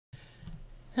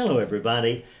Hello,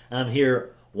 everybody. I'm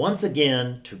here once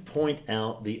again to point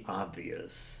out the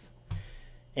obvious.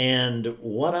 And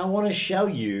what I want to show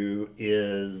you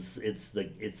is it's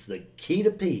the key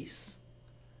to peace.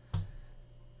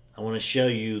 I want to show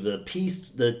you the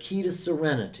key to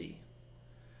serenity,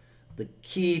 the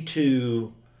key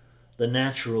to the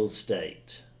natural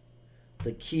state,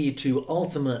 the key to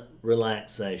ultimate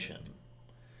relaxation,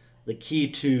 the key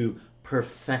to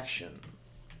perfection.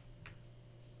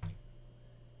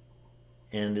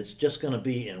 And it's just going to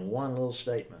be in one little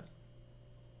statement.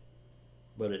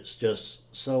 But it's just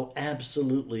so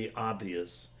absolutely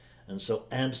obvious and so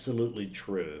absolutely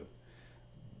true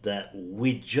that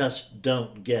we just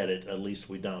don't get it, at least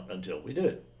we don't until we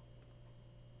do.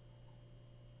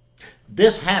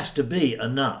 This has to be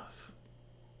enough.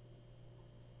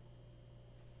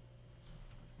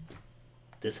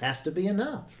 This has to be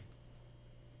enough.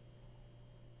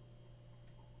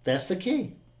 That's the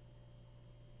key.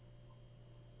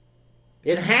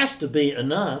 It has to be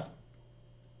enough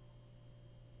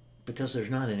because there's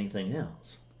not anything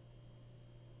else.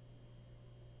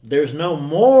 There's no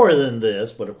more than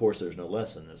this, but of course there's no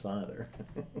less than this either.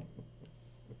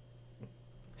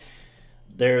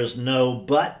 There's no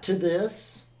but to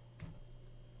this.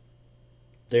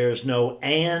 There's no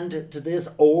and to this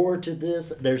or to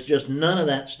this. There's just none of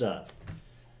that stuff.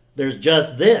 There's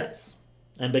just this.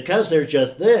 And because there's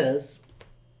just this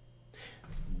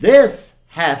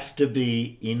has to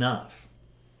be enough.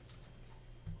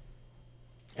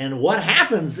 And what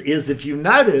happens is, if you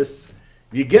notice,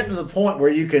 you get to the point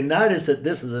where you can notice that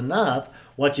this is enough,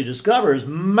 what you discover is,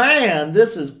 man,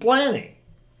 this is plenty.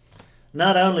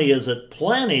 Not only is it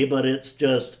plenty, but it's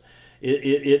just,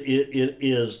 it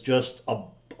is just an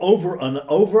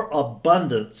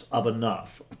overabundance of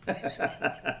enough.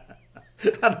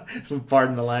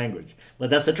 Pardon the language. But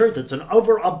that's the truth. It's an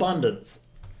overabundance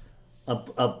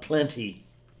of plenty.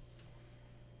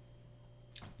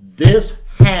 This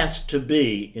has to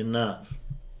be enough.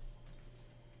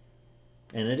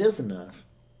 And it is enough.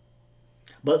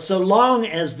 But so long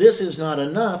as this is not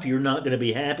enough, you're not going to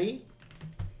be happy.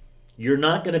 You're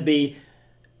not going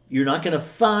to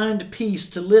find peace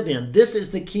to live in. This is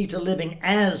the key to living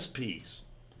as peace.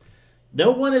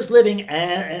 No one's living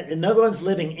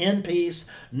in peace.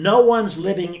 No one's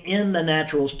living in the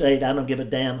natural state. I don't give a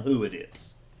damn who it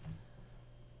is.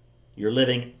 You're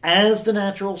living as the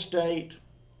natural state,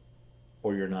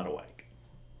 or you're not awake.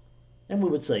 And we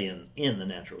would say in the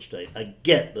natural state. I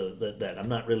get that. I'm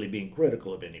not really being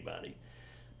critical of anybody.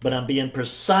 But I'm being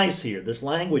precise here. This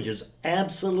language is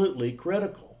absolutely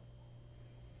critical.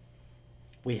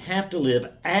 We have to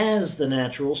live as the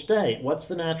natural state. What's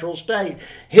the natural state?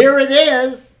 Here it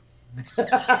is.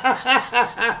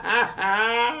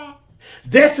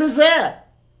 This is it.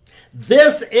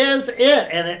 This is it.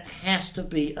 And it has to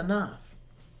be enough.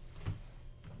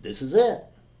 This is it.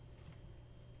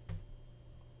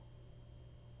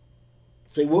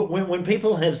 See, when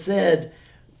people have said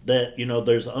that,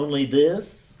 there's only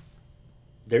this,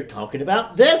 they're talking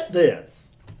about this.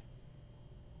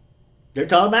 They're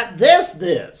talking about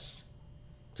this.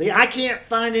 See, I can't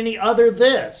find any other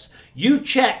this. You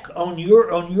check on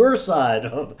your side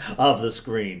of the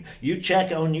screen. You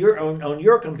check on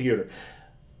your computer,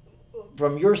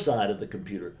 from your side of the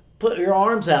computer. Put your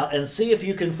arms out and see if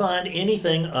you can find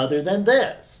anything other than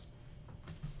this.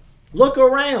 Look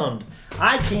around.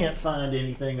 I can't find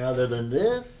anything other than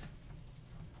this.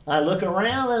 I look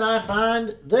around and I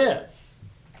find this.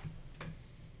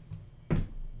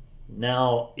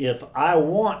 Now, if I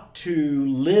want to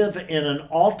live in an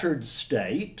altered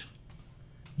state,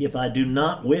 if I do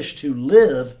not wish to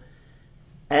live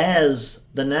as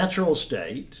the natural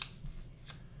state,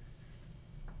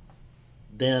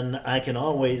 then I can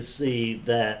always see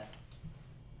that,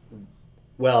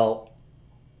 well,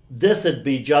 this would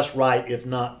be just right if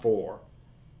not for.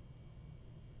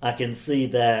 I can see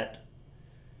that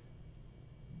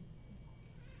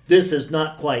this is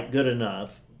not quite good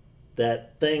enough,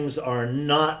 that things are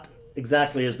not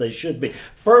exactly as they should be.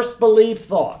 First believe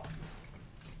thought.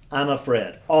 I'm a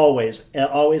Fred. Always,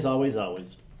 always, always,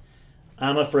 always.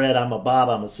 I'm a Fred, I'm a Bob,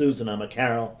 I'm a Susan, I'm a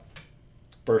Carol.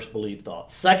 First believe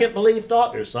thought. Second believe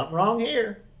thought, there's something wrong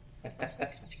here.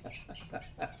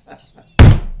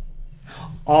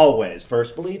 Always.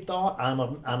 First believe thought, I'm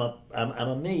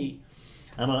a me.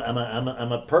 I'm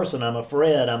a person, I'm a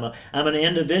Fred, I'm an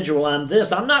individual, I'm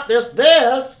this. I'm not this.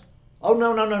 Oh,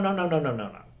 no.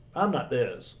 I'm not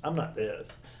this.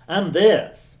 I'm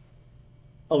this.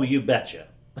 Oh, you betcha.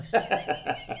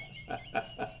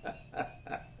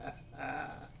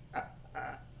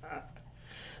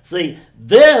 See,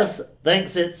 this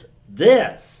thinks it's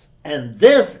this. And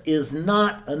this is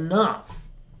not enough.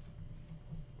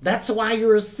 That's why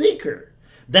you're a seeker.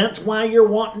 That's why you're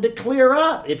wanting to clear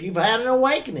up if you've had an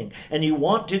awakening and you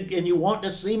want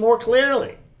to see more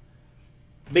clearly.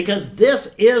 Because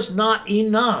this is not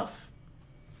enough.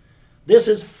 This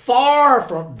is far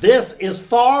from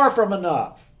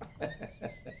enough.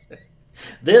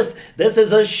 This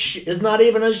is not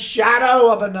even a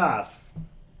shadow of enough.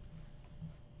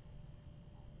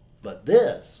 But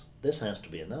this has to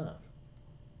be enough.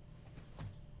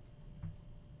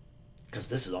 Because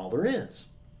this is all there is.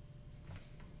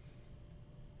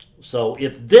 So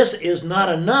if this is not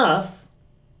enough,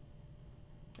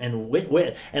 and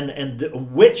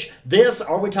which this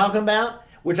are we talking about?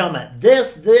 We're talking about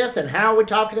this, and how are we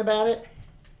talking about it?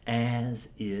 As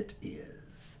it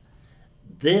is.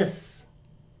 This,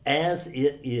 as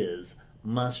it is,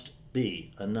 must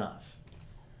be enough.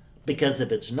 Because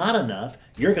if it's not enough,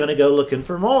 you're going to go looking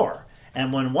for more.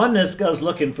 And when oneness goes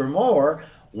looking for more,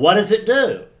 what does it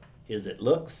do? It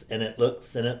looks and it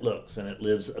looks and it looks, and it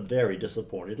lives a very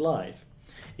disappointed life.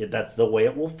 That's the way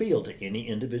it will feel to any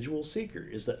individual seeker,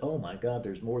 is that, oh my God,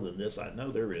 there's more than this. I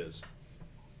know there is.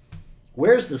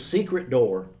 Where's the secret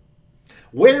door?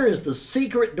 Where is the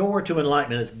secret door to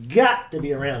enlightenment? It's got to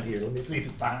be around here. Let me see if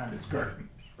it's behind this curtain.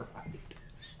 Right.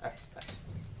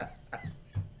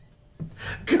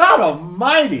 God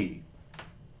Almighty!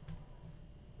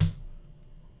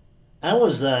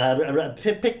 I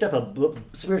picked up a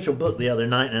spiritual book the other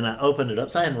night, and I opened it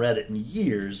up. So I hadn't read it in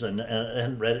years, and I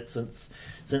hadn't read it since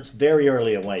very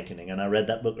early awakening. And I read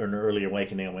that book in early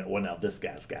awakening. I went, well, now this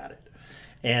guy's got it.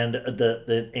 And I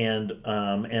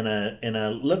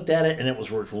looked at it, and it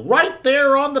was right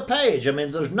there on the page. I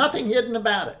mean, there's nothing hidden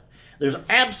about it. There's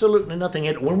absolutely nothing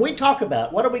hidden. When we talk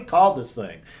about, what do we call this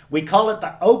thing? We call it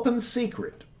the open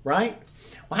secret, right?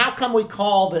 Well, how come we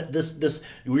call this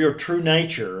your true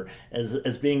nature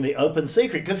as being the open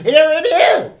secret? Because here it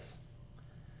is.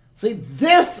 See,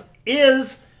 this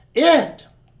is it.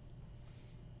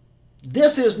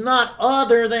 This is not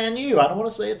other than you. I don't want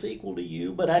to say it's equal to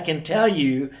you, but I can tell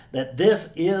you that this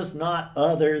is not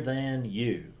other than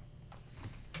you.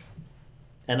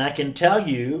 And I can tell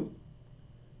you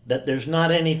that there's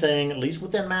not anything, at least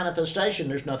within manifestation,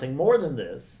 there's nothing more than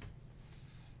this.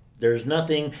 There's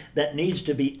nothing that needs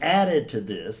to be added to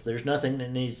this. There's nothing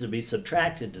that needs to be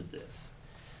subtracted to this.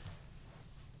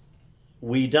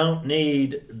 We don't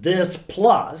need this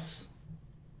plus,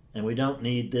 and we don't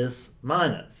need this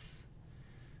minus.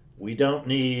 We don't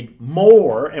need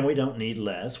more, and we don't need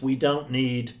less. We don't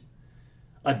need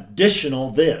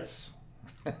additional this.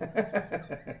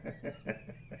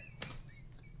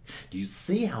 Do you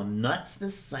see how nuts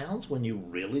this sounds when you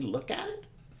really look at it?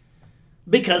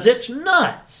 Because it's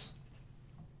nuts.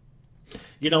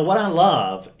 You know, what I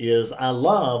love is I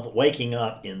love waking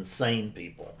up insane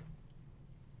people.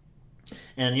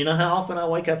 And you know how often I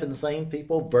wake up insane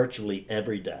people? Virtually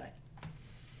every day.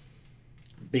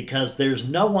 Because there's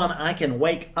no one I can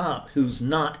wake up who's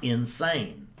not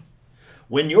insane.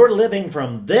 When you're living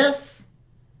from this,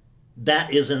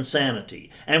 that is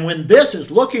insanity. And when this is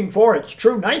looking for its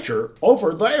true nature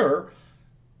over there,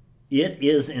 it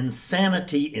is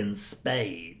insanity in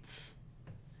spades.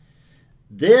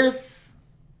 This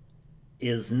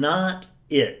is not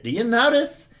it. Do you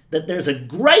notice that there's a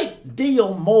great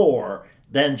deal more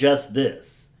than just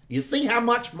this? You see how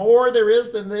much more there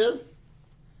is than this?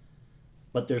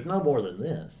 But there's no more than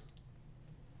this.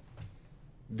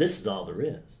 This is all there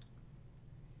is.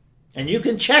 And you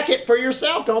can check it for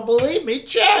yourself. Don't believe me?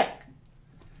 Check.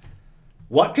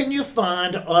 What can you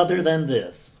find other than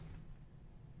this?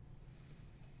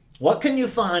 What can you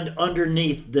find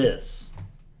underneath this?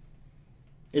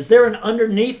 Is there an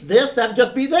underneath this? That'd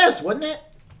just be this, wouldn't it?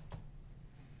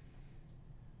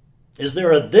 Is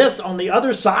there a this on the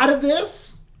other side of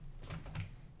this?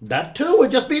 That too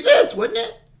would just be this, wouldn't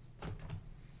it?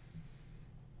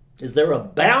 Is there a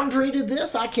boundary to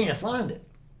this? I can't find it.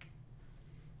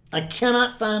 I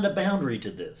cannot find a boundary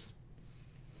to this.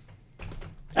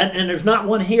 And there's not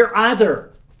one here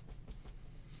either.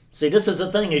 See, this is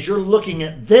the thing, is you're looking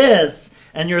at this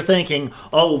and you're thinking,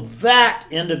 oh, that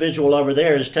individual over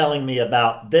there is telling me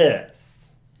about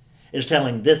this. Is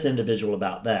telling this individual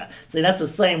about that. See, that's the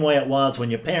same way it was when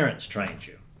your parents trained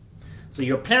you. So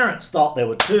your parents thought there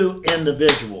were two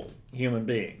individual human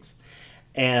beings.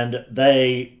 And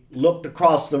they looked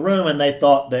across the room and they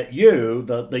thought that you,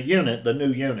 the unit, the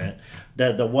new unit,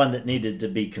 the one that needed to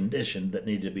be conditioned, that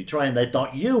needed to be trained, they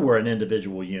thought you were an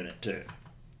individual unit too.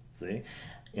 See?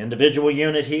 Individual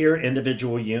unit here,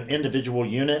 individual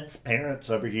units, parents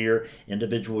over here,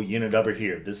 individual unit over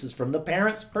here. This is from the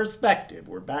parent's perspective.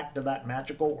 We're back to that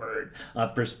magical word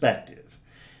of perspective.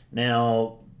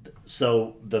 Now,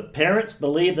 so the parents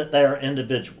believe that they are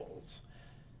individuals,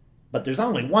 but there's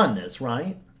only oneness,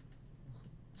 right?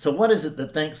 So what is it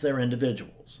that thinks they're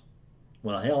individuals?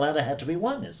 Well, hell, that'd have to be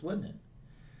oneness, wouldn't it?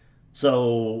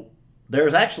 So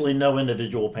there's actually no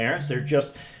individual parents. There's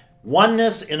just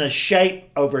oneness in a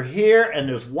shape over here, and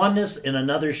there's oneness in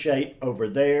another shape over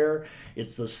there.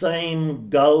 It's the same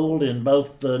gold in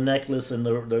both the necklace and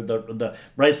the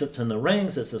bracelets and the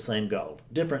rings. It's the same gold,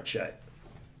 different shape.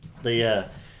 The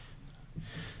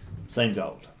same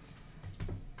gold.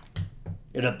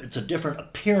 It's a different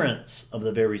appearance of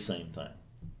the very same thing.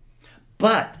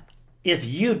 But if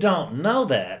you don't know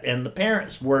that, and the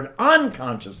parents were an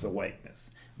unconscious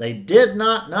awakeness, they did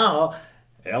not know,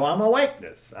 hell, I'm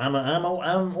awakeness, I'm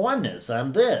oneness,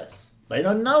 I'm this. They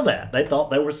don't know that. They thought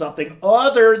they were something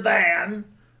other than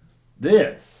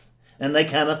this. And they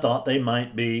kind of thought they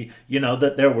might be,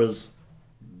 that there was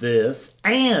this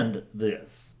and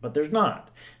this. But there's not.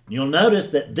 You'll notice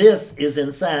that this is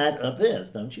inside of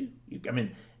this, don't you?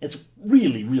 It's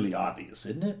really, really obvious,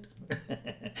 isn't it?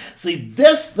 See,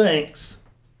 this thinks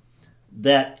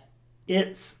that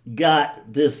it's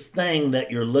got this thing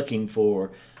that you're looking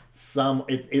for.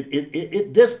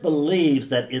 This believes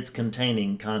that it's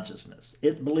containing consciousness.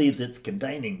 It believes it's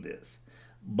containing this.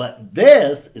 But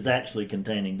this is actually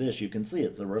containing this. You can see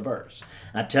it's a reverse.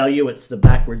 I tell you it's the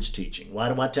backwards teaching.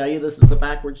 Why do I tell you this is the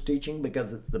backwards teaching?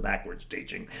 Because it's the backwards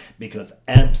teaching. Because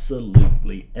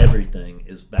absolutely everything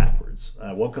is backwards.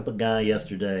 I woke up a guy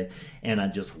yesterday and I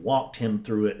just walked him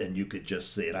through it, and you could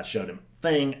just see it. I showed him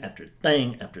thing after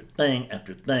thing after thing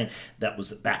after thing. That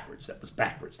was backwards. That was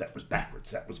backwards. That was backwards.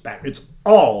 That was backwards. It's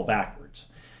all backwards.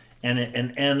 And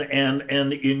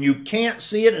you can't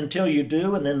see it until you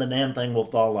do, and then the damn thing will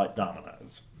fall like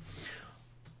dominoes.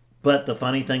 But the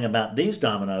funny thing about these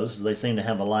dominoes is they seem to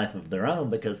have a life of their own,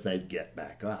 because they get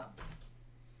back up.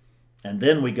 And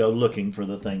then we go looking for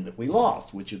the thing that we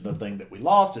lost, which is the thing that we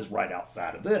lost is right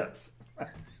outside of this.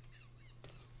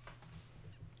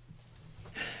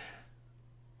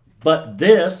 But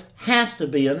this has to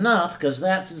be enough, because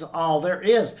that's all there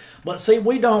is. But see,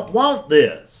 we don't want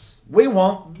this. We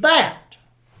want that.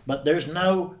 But there's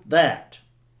no that.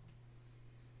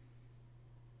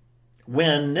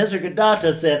 When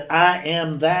Nisargadatta said, I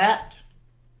am that,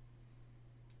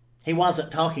 he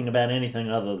wasn't talking about anything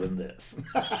other than this.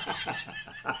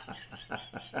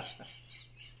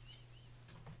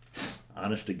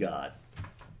 Honest to God.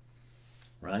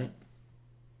 Right?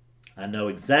 I know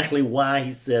exactly why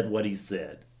he said what he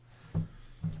said.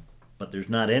 But there's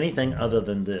not anything other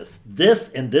than this.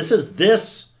 This, and this is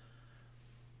this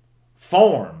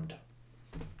formed.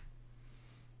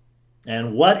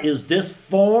 And what is this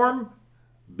form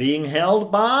being held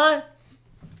by?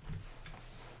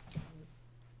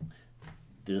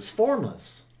 This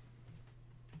formless.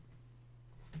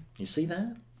 You see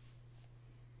that?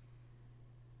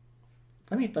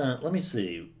 Let me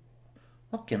see.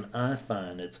 What can I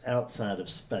find that's outside of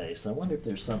space? I wonder if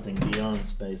there's something beyond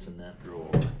space in that drawer.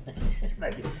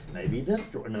 maybe this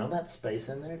drawer. No, that's space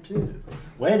in there too.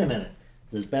 Wait a minute.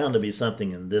 There's bound to be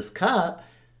something in this cup.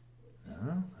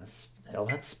 No,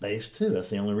 that's space too. That's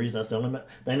the only reason. That's the only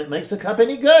thing that makes the cup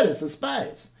any good is the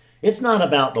space. It's not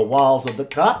about the walls of the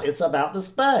cup. It's about the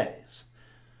space.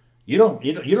 You don't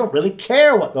really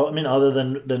care what other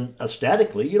than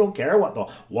aesthetically, you don't care what the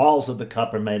walls of the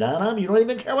cup are made out of. You don't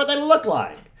even care what they look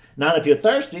like. Not if you're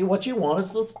thirsty. What you want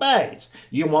is the space.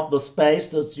 You want the space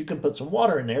that you can put some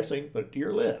water in there so you can put it to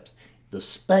your lips. The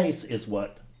space is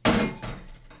what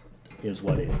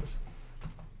is.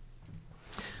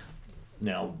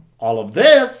 Now, all of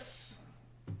this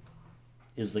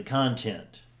is the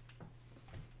content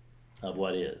of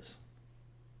what is.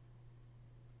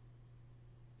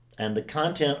 And the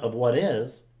content of what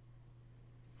is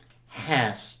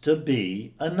has to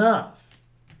be enough,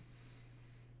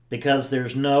 because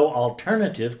there's no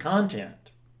alternative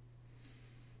content.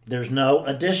 There's no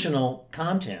additional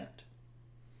content.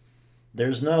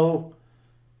 There's no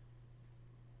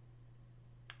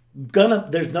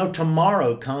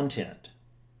tomorrow content.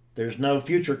 There's no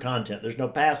future content. There's no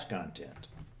past content.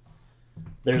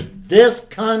 There's this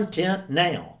content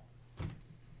now.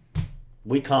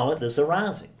 We call it this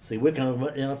arising. See,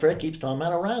 Fred keeps talking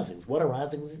about arisings. What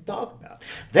arisings is he talking about?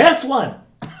 This one!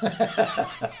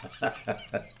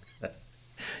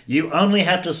 You only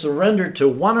have to surrender to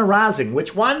one arising.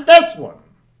 Which one? This one.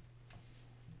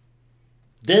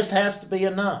 This has to be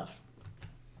enough.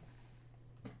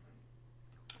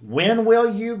 When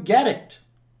will you get it?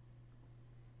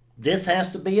 This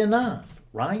has to be enough,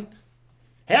 right?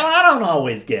 Hell, I don't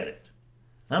always get it.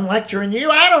 I'm lecturing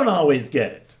you. I don't always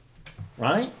get it,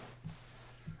 right?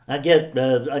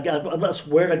 I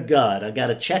swear to God, I got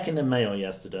a check in the mail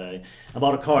yesterday. I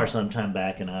bought a car sometime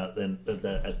back, and I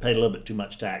paid a little bit too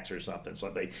much tax or something, so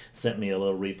they sent me a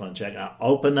little refund check. I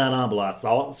opened that envelope. I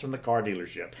saw it was from the car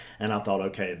dealership, and I thought,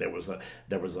 okay, there was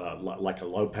like a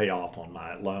low payoff on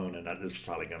my loan, and this is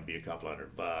probably going to be a couple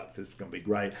 $100. This is going to be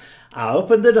great. I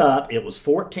opened it up. It was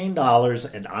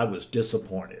 $14, and I was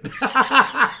disappointed.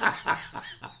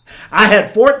 I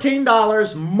had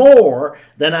 $14 more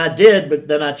than I did, but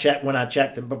then when I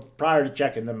checked them prior to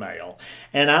checking the mail,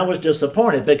 and I was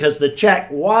disappointed because the check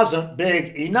wasn't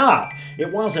big enough.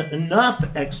 It wasn't enough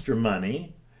extra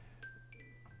money.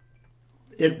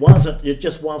 It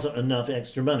just wasn't enough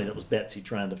extra money. That was Betsy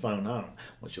trying to phone home.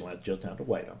 Well, she'll just have to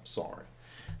wait. I'm sorry.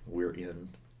 We're in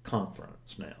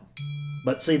conference now.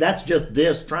 But see, that's just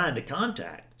this trying to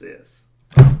contact this.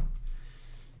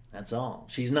 That's all.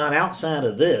 She's not outside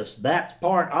of this. That's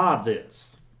part of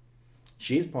this.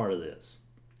 She's part of this.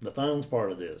 The phone's part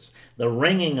of this. The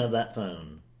ringing of that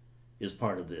phone is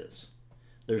part of this.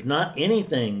 There's not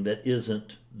anything that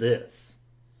isn't this.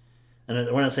 And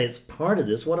when I say it's part of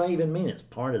this, what do I even mean it's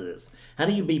part of this? How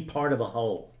do you be part of a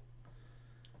whole?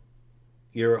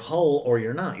 You're whole or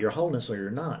you're not. You're wholeness or you're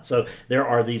not. So there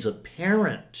are these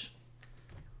apparent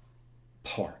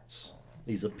parts,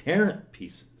 these apparent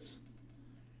pieces.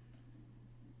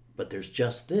 But there's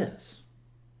just this.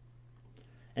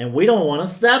 And we don't want to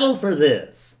settle for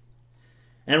this.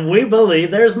 And we believe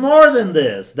there's more than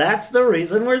this. That's the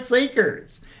reason we're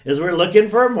seekers, is we're looking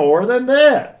for more than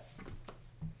this.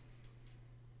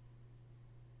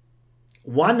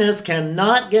 Oneness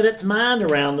cannot get its mind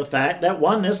around the fact that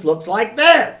oneness looks like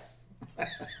this.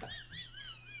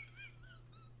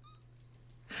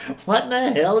 What in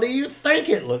the hell do you think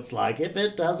it looks like if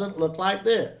it doesn't look like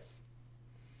this?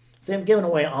 See, I'm giving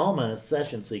away all my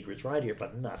session secrets right here for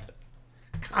nothing.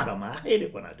 God, I hate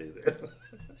it when I do this.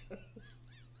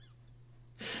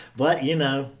 But, you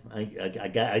know,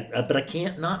 but I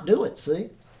can't not do it,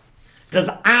 see? Because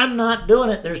I'm not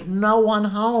doing it. There's no one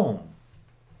home.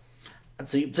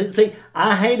 See,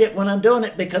 I hate it when I'm doing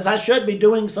it because I should be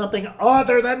doing something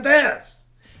other than this.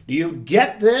 Do you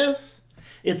get this?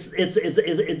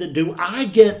 Do I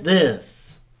get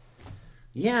this?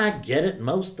 Yeah, I get it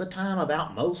most of the time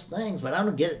about most things, but I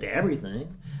don't get it to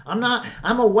everything.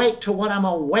 I'm awake to what I'm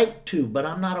awake to, but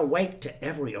I'm not awake to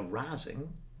every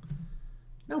arising.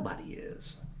 Nobody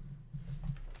is.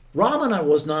 Ramana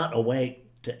was not awake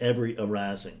to every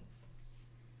arising.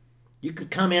 You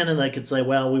could come in and they could say,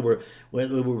 well, we were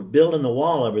building the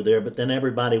wall over there, but then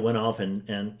everybody went off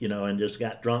and just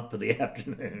got drunk for the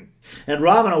afternoon. And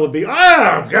Ramana would be,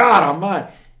 oh, God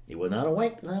Almighty. He was not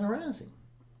awake to that arising,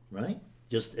 right?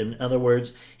 Just in other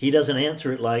words, he doesn't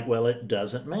answer it like, well, it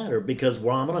doesn't matter, because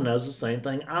Ramana knows the same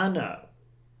thing I know,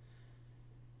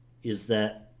 is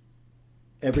that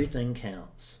everything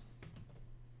counts.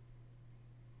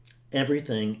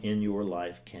 Everything in your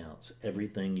life counts.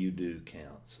 Everything you do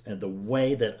counts. And the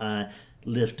way that I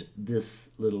lift this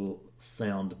little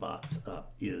sound box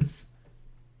up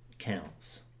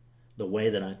counts. The way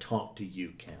that I talk to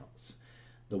you counts.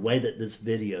 The way that this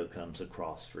video comes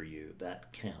across for you,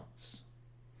 that counts.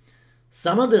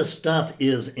 Some of this stuff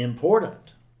is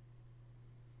important.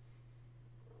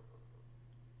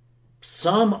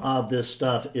 Some of this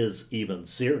stuff is even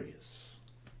serious.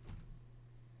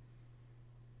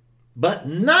 But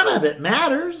none of it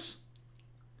matters.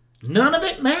 None of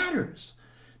it matters.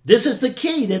 This is the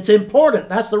key. That's important.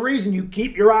 That's the reason you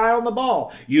keep your eye on the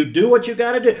ball. You do what you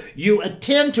got to do. You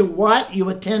attend to what? You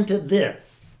attend to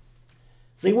this.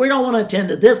 See, we don't want to attend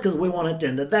to this because we want to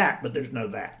attend to that, but there's no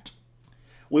that.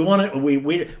 We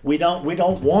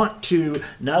don't want to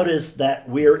notice that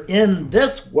we're in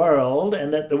this world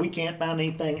and that we can't find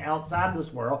anything outside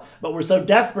this world, but we're so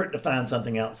desperate to find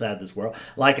something outside this world.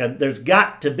 There's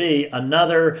got to be an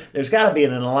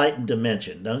enlightened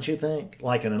dimension, don't you think?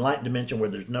 Like an enlightened dimension where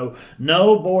there's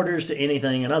no borders to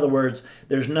anything. In other words,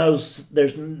 there's no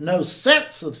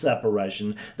sense of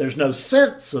separation. There's no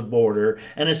sense of border,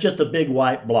 and it's just a big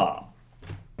white blob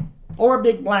or a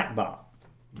big black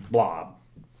blob.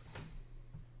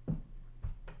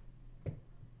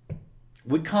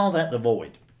 We call that the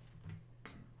void.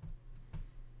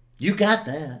 You got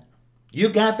that. You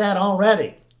got that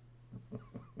already.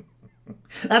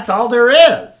 That's all there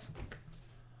is.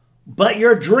 But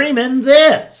you're dreaming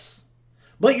this.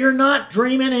 But you're not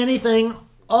dreaming anything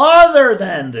other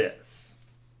than this.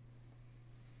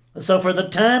 So for the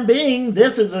time being,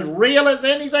 this is as real as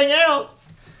anything else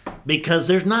because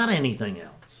there's not anything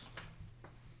else.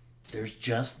 There's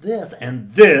just this,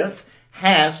 and this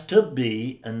has to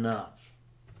be enough.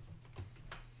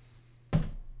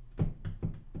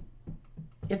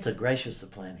 It's a gracious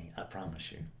aplenty, I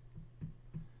promise you.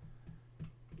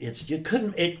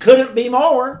 It couldn't be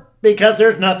more, because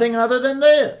there's nothing other than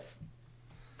this.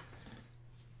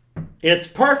 It's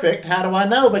perfect. How do I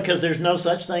know? Because there's no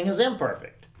such thing as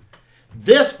imperfect.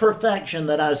 This perfection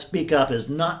that I speak of is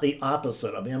not the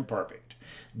opposite of imperfect.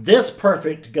 This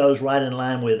perfect goes right in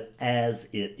line with as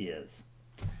it is.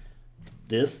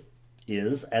 This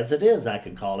is as it is. I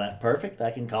can call that perfect.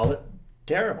 I can call it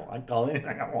terrible. I can call it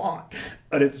anything I want.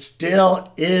 But it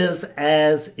still is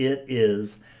as it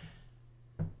is.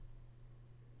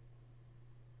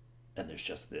 And there's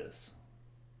just this.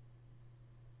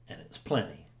 And it's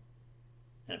plenty.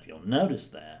 And if you'll notice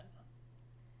that,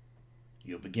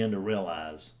 you'll begin to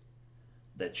realize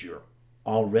that you're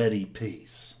already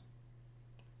peace.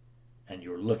 And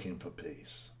you're looking for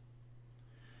peace.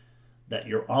 That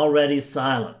you're already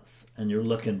silence and you're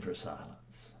looking for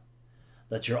silence.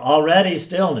 That you're already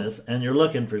stillness and you're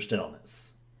looking for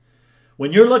stillness.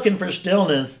 When you're looking for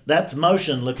stillness, that's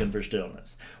motion looking for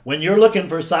stillness. When you're looking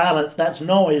for silence, that's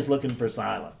noise looking for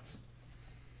silence.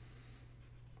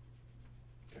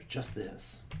 There's just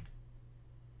this.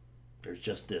 There's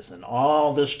just this. And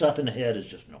all this stuff in the head is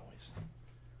just noise.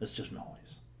 It's just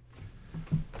noise.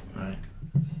 Right?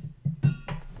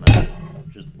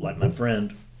 Just like my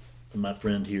friend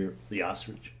here, the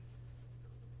ostrich.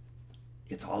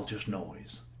 It's all just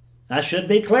noise. I should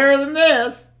be clearer than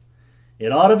this.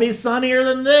 It ought to be sunnier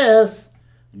than this.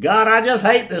 God, I just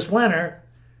hate this winter.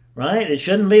 Right? It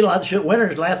shouldn't be like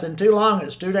winter's lasting too long.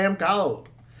 It's too damn cold.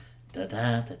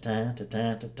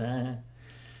 Ta-ta-ta-ta-ta-ta-ta.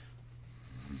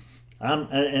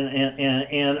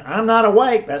 I'm not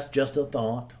awake. That's just a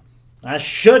thought. I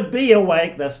should be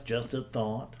awake. That's just a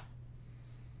thought.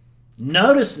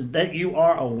 Notice that you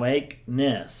are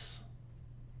awakeness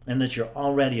and that you're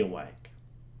already awake.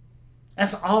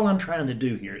 That's all I'm trying to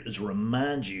do here, is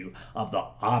remind you of the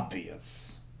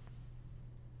obvious.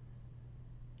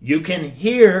 You can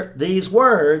hear these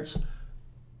words.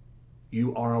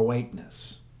 You are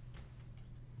awakeness.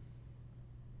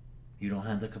 You don't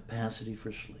have the capacity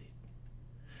for sleep.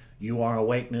 You are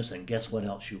awakeness, and guess what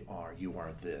else you are? You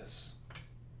are this.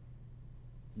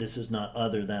 This is not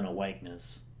other than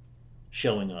awakeness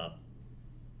showing up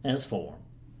as form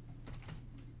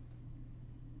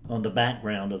on the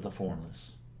background of the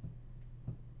formless.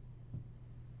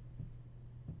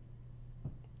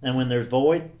 And when there's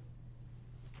void,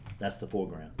 that's the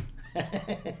foreground. That's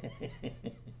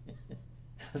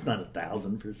not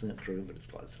 1,000% true, but it's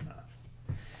close enough.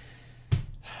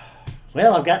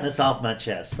 Well, I've gotten this off my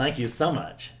chest. Thank you so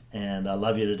much. And I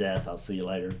love you to death. I'll see you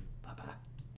later.